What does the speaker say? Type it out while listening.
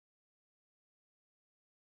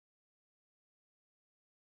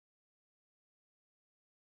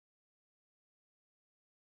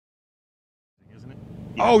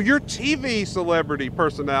Oh, you're TV celebrity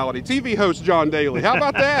personality, TV host John Daly. How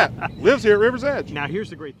about that? Lives here at River's Edge. Now, here's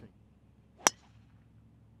the great thing.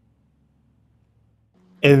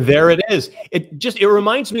 And there it is. It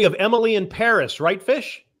reminds me of Emily in Paris, right,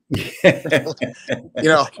 Fish?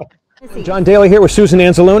 John Daly here with Susan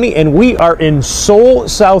Anzalone, and we are in Seoul,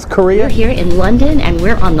 South Korea. We're here in London, and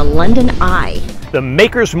we're on the London Eye. The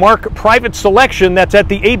Maker's Mark private selection that's at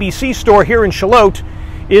the ABC store here in Shallotte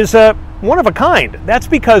is one of a kind. That's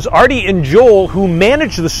because Artie and Joel, who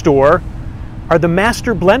manage the store, are the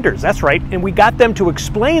master blenders. That's right, and we got them to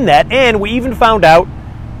explain that, and we even found out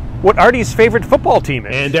what Artie's favorite football team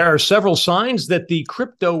is. And there are several signs that the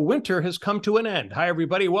crypto winter has come to an end. Hi,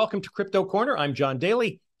 everybody. Welcome to Crypto Corner. I'm John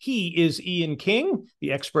Daly. He is Ian King,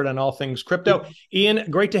 the expert on all things crypto.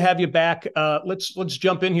 Ian, great to have you back. Let's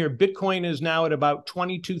jump in here. Bitcoin is now at about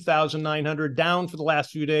 22,900, down for the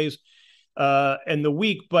last few days and the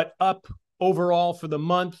week, but up overall for the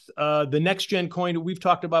month. The next gen coin that we've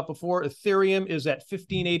talked about before, Ethereum, is at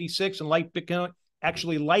 1586, and like Bitcoin, down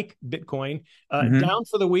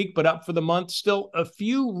for the week, but up for the month. Still, a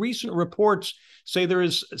few recent reports say there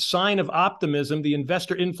is a sign of optimism. The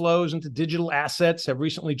investor inflows into digital assets have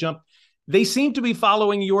recently jumped. They seem to be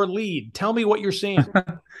following your lead. Tell me what you're seeing.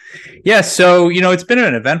 Yeah, so, it's been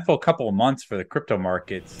an eventful couple of months for the crypto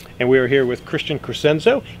markets. And we are here with Christian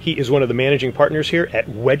Crescenzo. He is one of the managing partners here at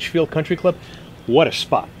Wedgefield Country Club. What a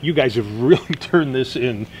spot. You guys have really turned this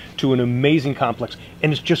into an amazing complex,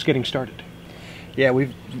 and it's just getting started. Yeah,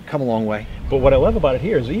 we've come a long way. But what I love about it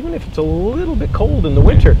here is even if it's a little bit cold in the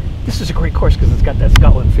winter, this is a great course because it's got that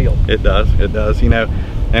Scotland feel. It does,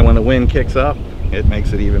 and when the wind kicks up, it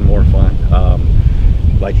makes it even more fun.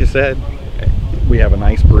 Like you said, we have a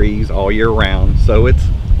nice breeze all year round, so it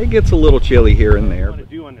gets a little chilly here and there. What you want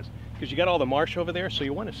to do on this, because you got all the marsh over there, so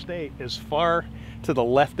you want to stay as far to the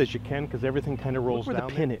left as you can because everything kind of rolls down. Look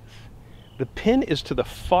where the pin is. The pin is to the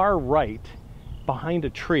far right, behind a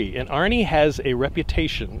tree, and Arnie has a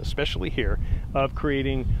reputation, especially here, of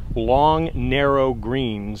creating long, narrow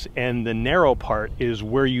greens, and the narrow part is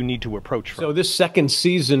where you need to approach from. So this second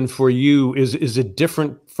season for you, is it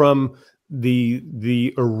different from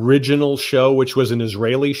the original show, which was an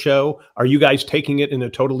Israeli show? Are you guys taking it in a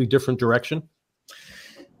totally different direction?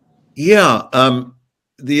 Yeah,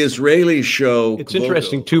 the Israeli show. It's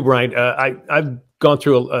interesting too, Brian. I've gone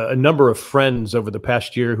through a number of friends over the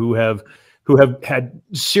past year who have had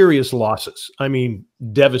serious losses. I mean,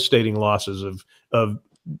 devastating losses of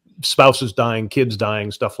spouses dying, kids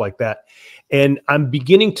dying, stuff like that. And I'm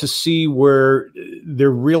beginning to see where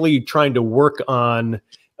they're really trying to work on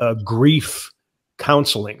grief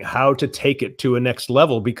counseling, how to take it to a next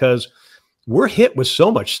level, because we're hit with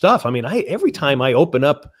so much stuff. I mean, every time I open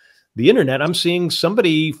up the internet, I'm seeing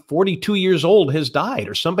somebody 42 years old has died,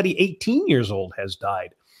 or somebody 18 years old has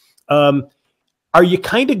died. Are you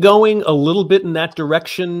kind of going a little bit in that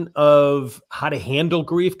direction of how to handle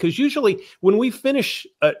grief? Because usually when we finish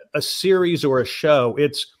a series or a show,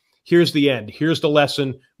 it's here's the end, here's the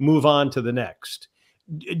lesson, move on to the next.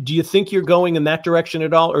 Do you think you're going in that direction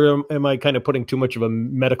at all? Or am I kind of putting too much of a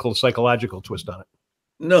medical, psychological twist on it?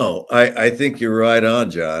 No, I think you're right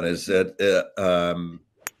on, John, is that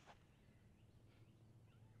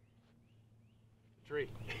tree.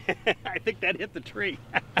 I think that hit the tree.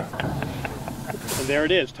 And there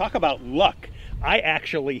it is. Talk about luck. I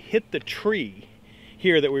actually hit the tree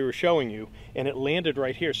here that we were showing you, and it landed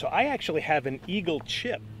right here. So I actually have an eagle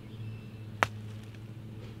chip.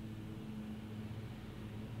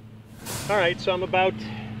 All right, so I'm about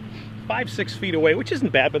 5-6 feet away, which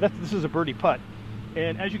isn't bad, but this is a birdie putt.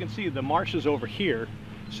 And as you can see, the marsh is over here,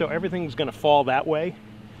 so everything's going to fall that way.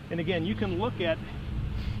 And again, you can look at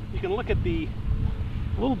the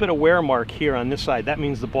little bit of wear mark here on this side. That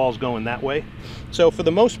means the ball's going that way. So for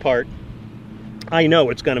the most part, I know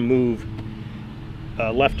it's going to move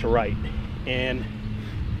left to right, and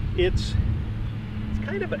it's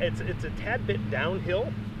a tad bit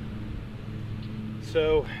downhill.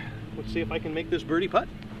 So let's see if I can make this birdie putt.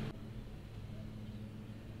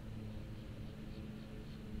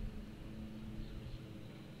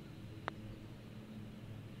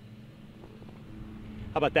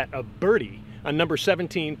 How about that? A birdie on number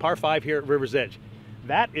 17, par 5 here at River's Edge.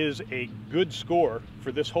 That is a good score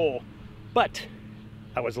for this hole, but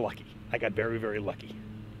I was lucky. I got very, very lucky.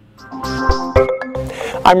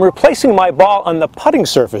 I'm replacing my ball on the putting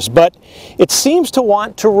surface, but it seems to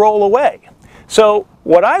want to roll away. So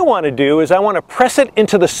what I want to do is I want to press it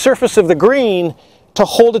into the surface of the green to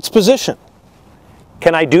hold its position.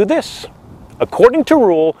 Can I do this? According to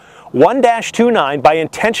rule, 1-29 by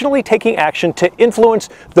intentionally taking action to influence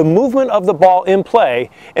the movement of the ball in play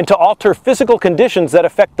and to alter physical conditions that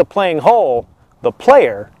affect the playing hole, the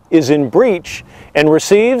player is in breach and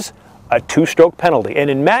receives a 2-stroke penalty. And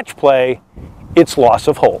in match play, it's loss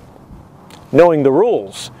of hole. Knowing the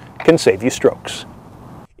rules can save you strokes.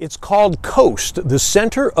 It's called COAST, the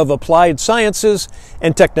Center of Applied Sciences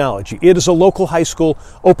and Technology. It is a local high school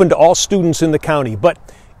open to all students in the county, but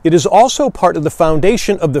it is also part of the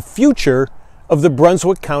foundation of the future of the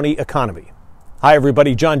Brunswick County economy. Hi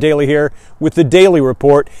everybody, John Daly here with the Daly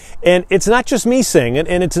Report. And it's not just me saying it,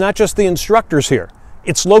 and it's not just the instructors here.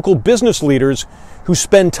 It's local business leaders who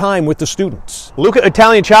spend time with the students. Luca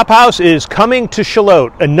Italian Chop House is coming to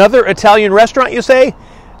Shallotte. Another Italian restaurant, you say?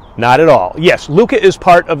 Not at all. Yes, Luca is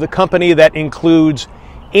part of the company that includes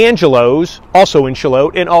Angelo's, also in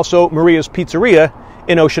Shallotte, and also Maria's Pizzeria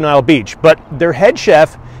in Ocean Isle Beach. But their head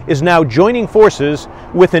chef is now joining forces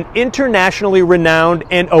with an internationally renowned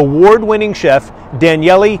and award-winning chef,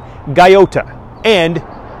 Daniele Gaiotta. And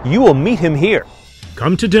you will meet him here.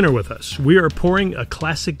 Come to dinner with us. We are pouring a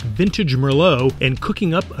classic vintage Merlot and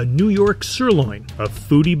cooking up a New York sirloin, a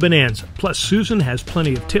foodie bonanza. Plus, Susan has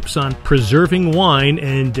plenty of tips on preserving wine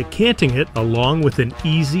and decanting it, along with an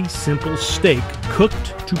easy, simple steak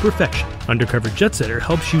cooked to perfection. Undercover Jetsetter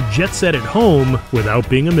helps you jet set at home without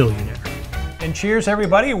being a millionaire. And cheers,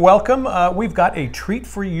 everybody. Welcome. We've got a treat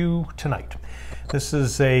for you tonight. This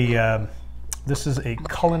is a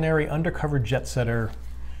culinary Undercover Jetsetter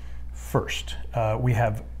first. We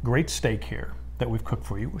have great steak here that we've cooked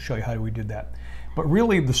for you. We'll show you how we did that. But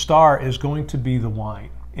really the star is going to be the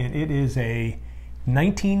wine. And it is a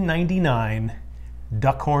 1999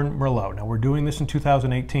 Duckhorn Merlot. Now we're doing this in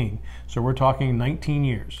 2018, so we're talking 19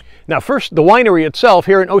 years. Now first, the winery itself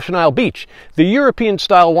here in Ocean Isle Beach. The European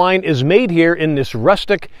style wine is made here in this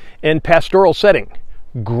rustic and pastoral setting.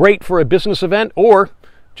 Great for a business event or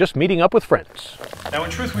just meeting up with friends. Now in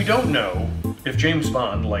truth, we don't know if James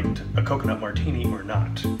Bond liked a coconut martini or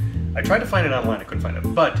not. I tried to find it online, I couldn't find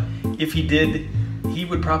it. But if he did, he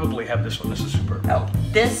would probably have this one. This is superb. Oh,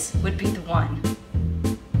 this would be the one.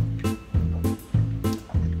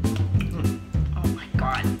 Oh my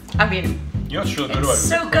God. I mean, You know, it's really good. it's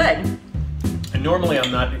so good. And normally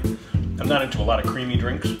I'm not into a lot of creamy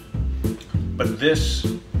drinks, but this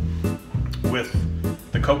with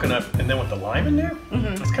the coconut and then with the lime in there,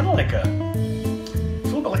 it's kind of like it's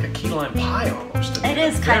a little bit like a key lime pie almost. It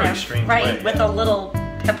is kind of, right, with a little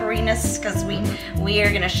pepperiness, because we are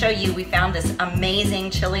going to show you, we found this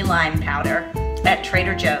amazing chili lime powder at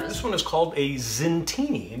Trader Joe's. This one is called a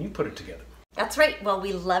Zintini, and you put it together. That's right. Well,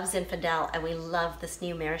 we love Zinfandel, and we love this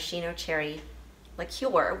new maraschino cherry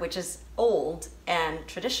liqueur, which is old and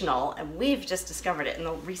traditional, and we've just discovered it in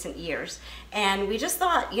the recent years. And we just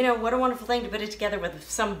thought, you know, what a wonderful thing to put it together with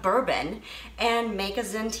some bourbon and make a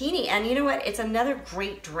Zintini. And you know what? It's another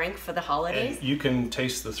great drink for the holidays. And you can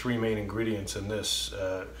taste the three main ingredients in this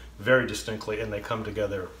very distinctly, and they come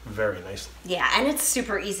together very nicely. Yeah, and it's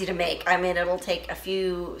super easy to make. I mean, it'll take a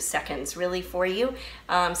few seconds really for you.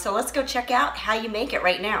 So let's go check out how you make it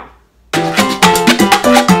right now.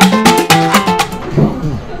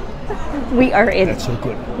 We are in. That's so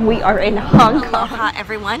good. We are in Hong Kong. Aloha,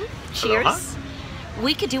 everyone. Cheers. Aloha.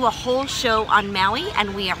 We could do a whole show on Maui,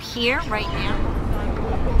 and we are here right now.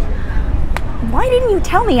 Why didn't you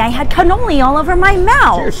tell me I had cannoli all over my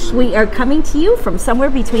mouth? Cheers. We are coming to you from somewhere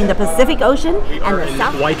between the Pacific Ocean and the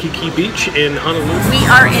South. Waikiki Beach in Honolulu. We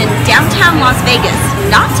are in downtown Las Vegas,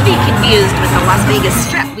 not to be confused with the Las Vegas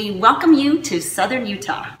Strip. We welcome you to Southern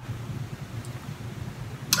Utah.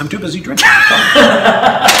 I'm too busy drinking.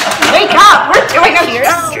 Wake up! We're doing a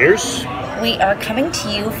show. Cheers. We are coming to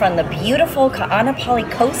you from the beautiful Ka'anapali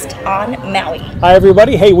Coast on Maui. Hi,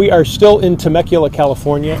 everybody. Hey, we are still in Temecula,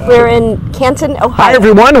 California. We're in Canton, Ohio. Hi,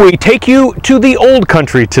 everyone. We take you to the old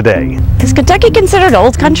country today. Is Kentucky considered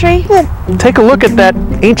old country? Take a look at that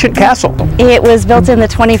ancient castle. It was built in the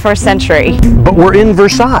 21st century. But we're in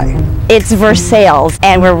Versailles. It's Versailles,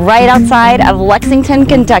 and we're right outside of Lexington,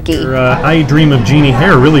 Kentucky. Your I Dream of Jeannie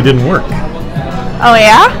hair really didn't work. Oh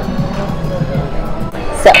yeah?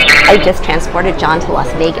 So, I just transported John to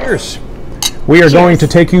Las Vegas. We are going to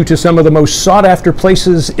take you to some of the most sought-after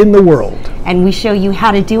places in the world. And we show you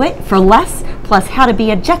how to do it for less, plus how to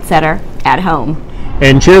be a jet setter at home.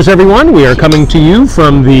 And cheers, everyone. We are coming to you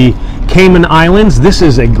from the Cayman Islands. This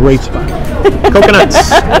is a great spot.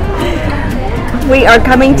 Coconuts. We are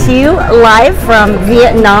coming to you live from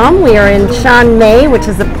Vietnam. We are in Chiang Mai, which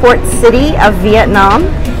is the port city of Vietnam.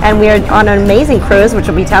 And we are on an amazing cruise, which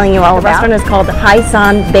we'll be telling you all about. The restaurant is called Hai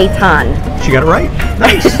San Bay Tan. She got it right.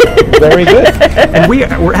 Nice. Very good. And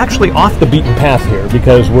we're actually off the beaten path here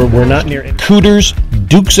because we're not near Cooter's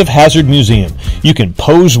Dukes of Hazzard Museum. You can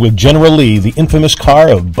pose with General Lee, the infamous car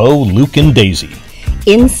of Bo, Luke, and Daisy.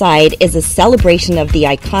 Inside is a celebration of the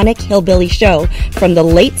iconic hillbilly show from the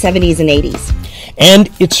late 70s and 80s. And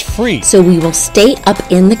it's free. So we will stay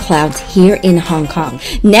up in the clouds here in Hong Kong.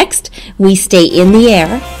 Next, we stay in the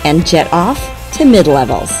air and jet off to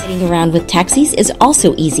mid-levels. Getting around with taxis is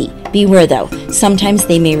also easy. Beware though, sometimes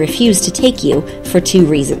they may refuse to take you for 2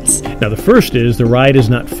 reasons. Now the first is the ride is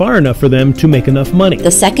not far enough for them to make enough money. The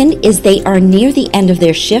second is they are near the end of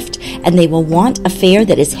their shift and they will want a fare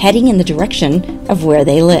that is heading in the direction of where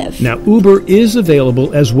they live. Now Uber is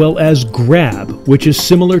available as well as Grab, which is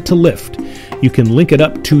similar to Lyft. You can link it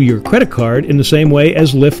up to your credit card in the same way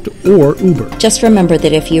as Lyft or Uber. Just remember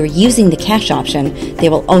that if you're using the cash option, they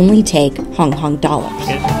will only take Hong Kong dollars.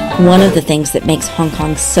 One of the things that makes Hong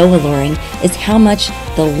Kong so alluring is how much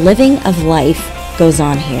the living of life goes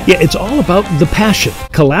on here. Yeah, it's all about the passion.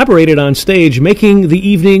 Collaborated on stage, making the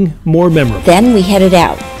evening more memorable. Then we headed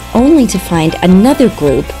out, only to find another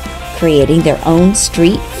group creating their own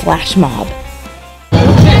street flash mob.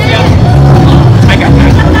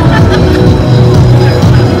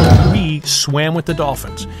 Swam with the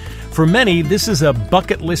dolphins. For many, this is a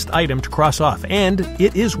bucket list item to cross off, and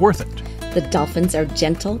it is worth it. The dolphins are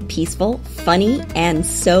gentle, peaceful, funny, and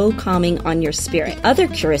so calming on your spirit. Other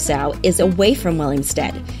Curacao is away from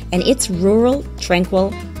Willemstad, and it's rural,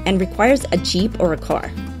 tranquil, and requires a jeep or a car.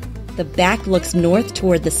 The back looks north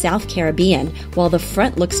toward the South Caribbean, while the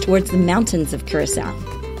front looks towards the mountains of Curacao.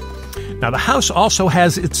 Now, the house also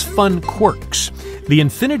has its fun quirks. The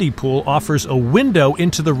infinity pool offers a window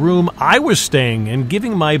into the room I was staying in,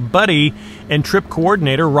 giving my buddy and trip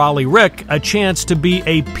coordinator, Raleigh Rick, a chance to be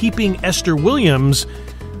a peeping Esther Williams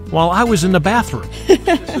while I was in the bathroom.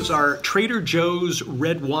 This is our Trader Joe's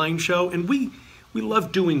Red Wine Show, and we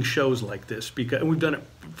love doing shows like this because we've done it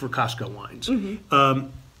for Costco wines. Mm-hmm.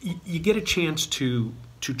 You get a chance to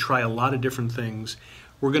try a lot of different things.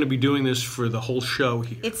 We're going to be doing this for the whole show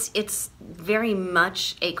here. It's very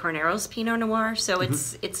much a Carneros Pinot Noir, so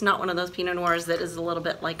it's not one of those Pinot Noirs that is a little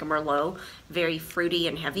bit like a Merlot, very fruity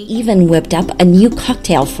and heavy. Even whipped up a new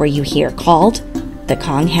cocktail for you here called the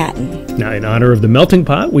Kong Hatton. Now, in honor of the melting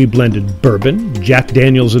pot, we blended bourbon, Jack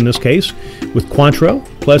Daniels in this case, with Cointreau,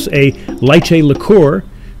 plus a lychee liqueur,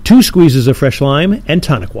 2 squeezes of fresh lime, and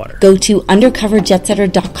tonic water. Go to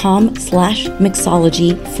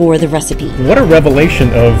undercoverjetsetter.com/mixology for the recipe. What a revelation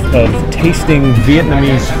of tasting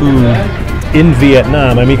Vietnamese food in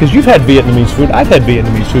Vietnam. I mean, because you've had Vietnamese food, I've had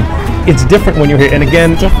Vietnamese food. It's different when you're here. And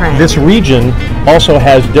again, this region also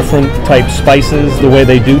has different type spices, the way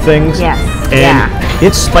they do things. Yes. And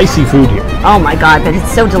it's spicy food here. Oh my God, but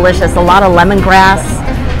it's so delicious. A lot of lemongrass,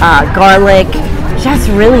 garlic, just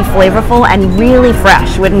really flavorful and really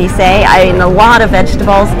fresh, wouldn't you say? I mean, a lot of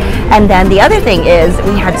vegetables. And then the other thing is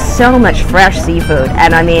we had so much fresh seafood.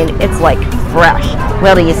 And I mean, it's like fresh.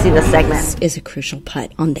 Well, do you see the segment? This is a crucial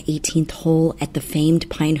putt on the 18th hole at the famed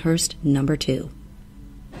Pinehurst number 2.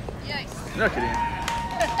 Yikes.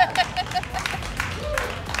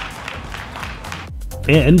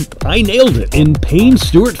 And I nailed it in Payne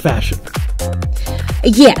Stewart fashion.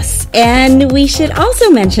 Yes, and we should also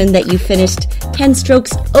mention that you finished 10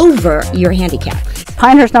 strokes over your handicap.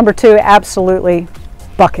 Pinehurst number 2, absolutely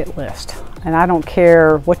bucket list. And I don't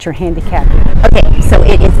care what your handicap is. Okay, so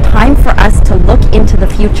it is time for us to look into the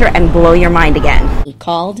future and blow your mind again.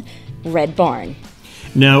 Called Red Barn.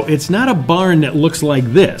 Now, it's not a barn that looks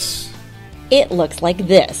like this. It looks like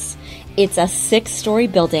this. It's a 6-story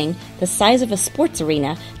building the size of a sports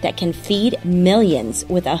arena that can feed millions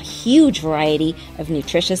with a huge variety of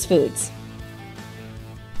nutritious foods.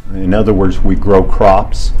 In other words, we grow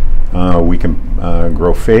crops, we can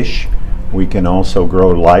grow fish, we can also grow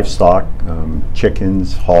livestock,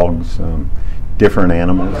 chickens, hogs, different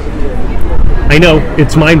animals. I know,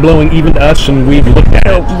 it's mind-blowing even to us, and we've looked at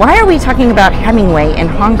it. Why are we talking about Hemingway in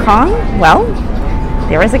Hong Kong? Well,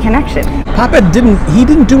 there is a connection. Papa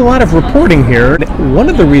didn't do a lot of reporting here. One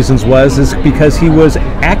of the reasons is because he was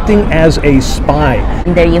acting as a spy.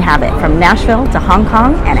 And there you have it, from Nashville to Hong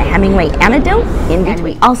Kong and a Hemingway anecdote in between.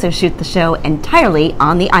 We also shoot the show entirely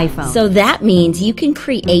on the iPhone. So that means you can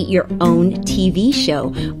create your own TV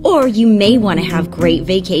show, or you may want to have great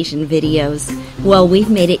vacation videos. Well, we've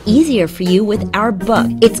made it easier for you with our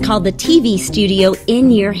book. It's called The TV Studio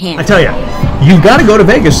in Your Hand. I tell you, you've got to go to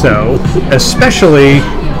Vegas, though, especially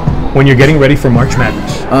when you're getting ready for March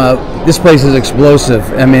Madness. This place is explosive.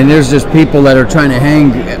 I mean, there's just people that are trying to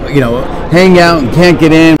hang out and can't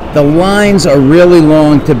get in. The lines are really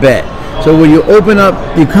long to bet. So when you open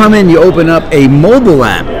up, you come in, you open up a mobile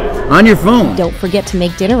app on your phone. Don't forget to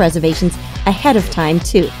make dinner reservations ahead of time,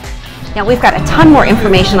 too. Now, we've got a ton more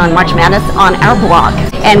information on March Madness on our blog.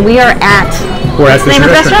 And we are at... We're at what's the name of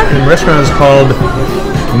the restaurant? The restaurant is called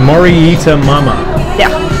Mariita Mama. Yeah,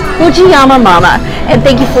 Fujiyama Mama. And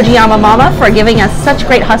thank you, Fujiyama Mama, for giving us such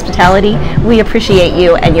great hospitality. We appreciate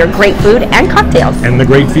you and your great food and cocktails. And the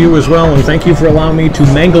great view as well. And thank you for allowing me to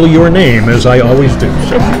mangle your name, as I always do.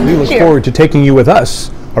 So we look forward to taking you with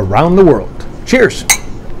us around the world. Cheers.